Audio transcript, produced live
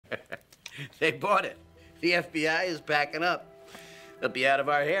They bought it. The FBI is backing up. They'll be out of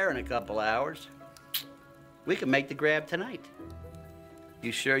our hair in a couple hours. We can make the grab tonight.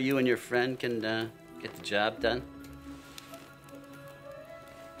 You sure you and your friend can get the job done?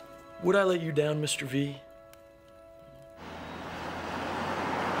 Would I let you down, Mr. V?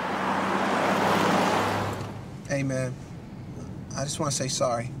 Hey, man. I just want to say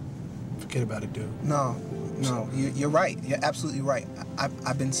sorry. Forget about it, dude. No, you're right. You're absolutely right.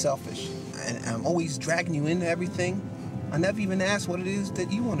 I've been selfish, and I'm always dragging you into everything. I never even asked what it is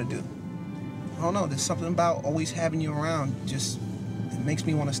that you want to do. I don't know, there's something about always having you around, just, it makes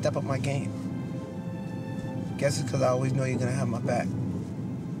me want to step up my game. Guess it's because I always know you're going to have my back.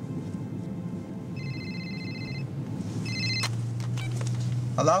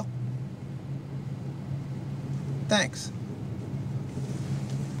 Hello? Thanks.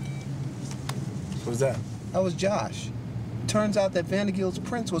 Who's that? That was Josh. Turns out that Vandergeld's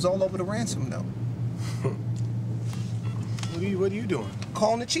prince was all over the ransom note. What are you doing?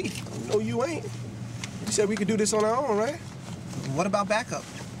 Calling the chief. No, you ain't. You said we could do this on our own, right? What about backup?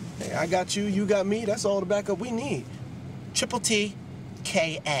 Hey, I got you, you got me. That's all the backup we need. Triple T,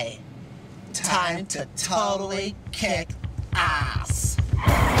 K.A. Time to totally kick ass.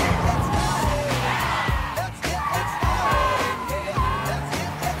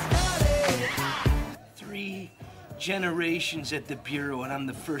 3 generations at the Bureau, and I'm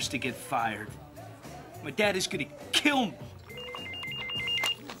the first to get fired. My dad is gonna kill me.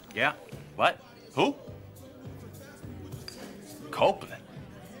 Yeah? What? Who? Copeland.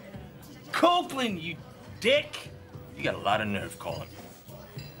 Copeland, you dick! You got a lot of nerve calling.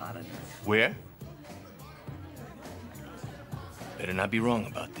 A lot of nerve. Where? Better not be wrong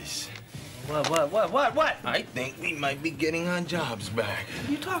about this. What? I think we might be getting our jobs back. What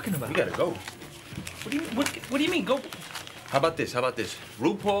are you talking about? We gotta go. What do you mean, go? How about this?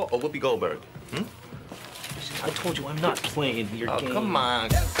 RuPaul or Whoopi Goldberg? Hmm? I told you I'm not playing your game. Oh, come on.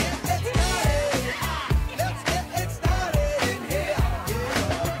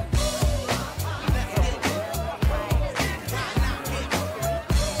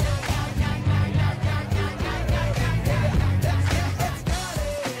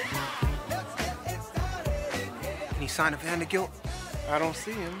 Any sign of Vandergeld? I don't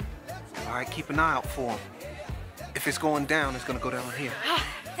see him. All right, keep an eye out for him. If it's going down, it's gonna go down here.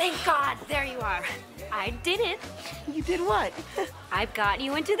 Thank God, there you are. I did it. You did what? I've got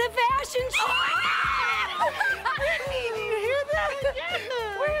you into the fashion show. Brittany, do you hear that?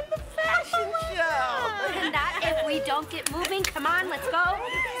 We're in the fashion show. And that, if we don't get moving, come on, let's go.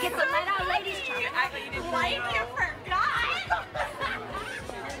 Get the let out ladies jump. Like you forgot.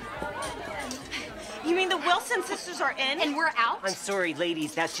 You mean the Wilson sisters are in? And we're out? I'm sorry,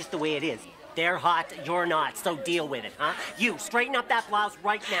 ladies, that's just the way it is. They're hot, you're not, so deal with it, huh? You, straighten up that blouse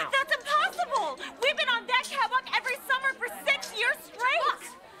right now. That's impossible! We've been on that catwalk every summer for 6 years straight! Look,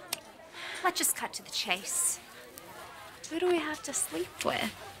 let's just cut to the chase. Who do we have to sleep with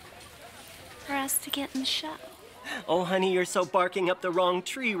for us to get in the show? Oh, honey, you're so barking up the wrong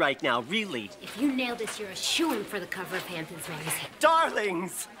tree right now, really. If you nail this, you're a shoo-in for the cover of Hampton's magazine.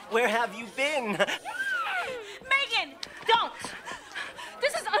 Darlings, where have you been? Megan, don't!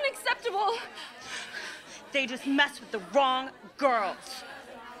 This is unacceptable. They just messed with the wrong girls.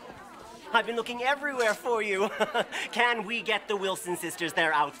 I've been looking everywhere for you. Can we get the Wilson sisters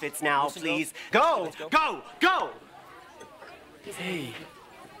their outfits now, please? Go! Hey,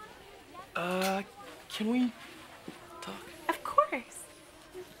 can we talk? Of course.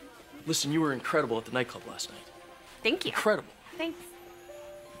 Listen, you were incredible at the nightclub last night. Thank you. Incredible. Thanks.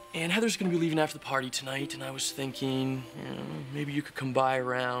 And Heather's gonna be leaving after the party tonight, and I was thinking, maybe you could come by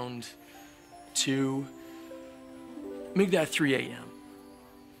around 2. Make that 3 a.m.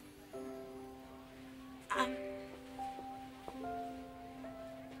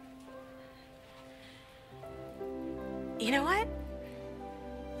 You know what?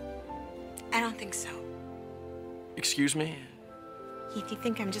 I don't think so. Excuse me? Heath, you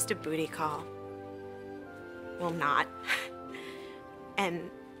think I'm just a booty call? Well, not.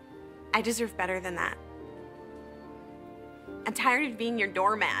 And I deserve better than that. I'm tired of being your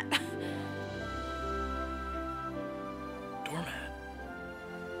doormat. Doormat?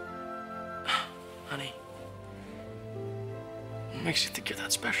 Honey, what makes you think you're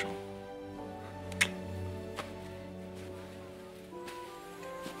that special?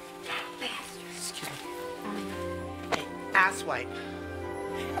 Excuse me. Hey, asswipe.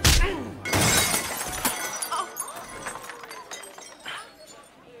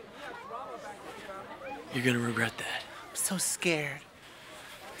 You're gonna regret that. I'm so scared.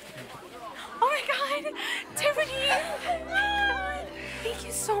 Oh my God, Tiffany! Oh my God. Thank you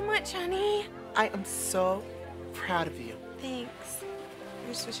you so much, honey. I am so proud of you. Thanks. I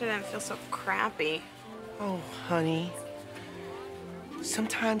just wish I didn't feel so crappy. Oh, honey.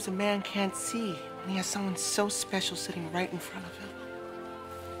 Sometimes a man can't see when he has someone so special sitting right in front of him.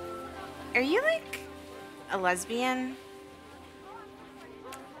 Are you like a lesbian?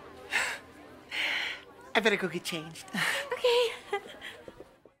 I better go get changed.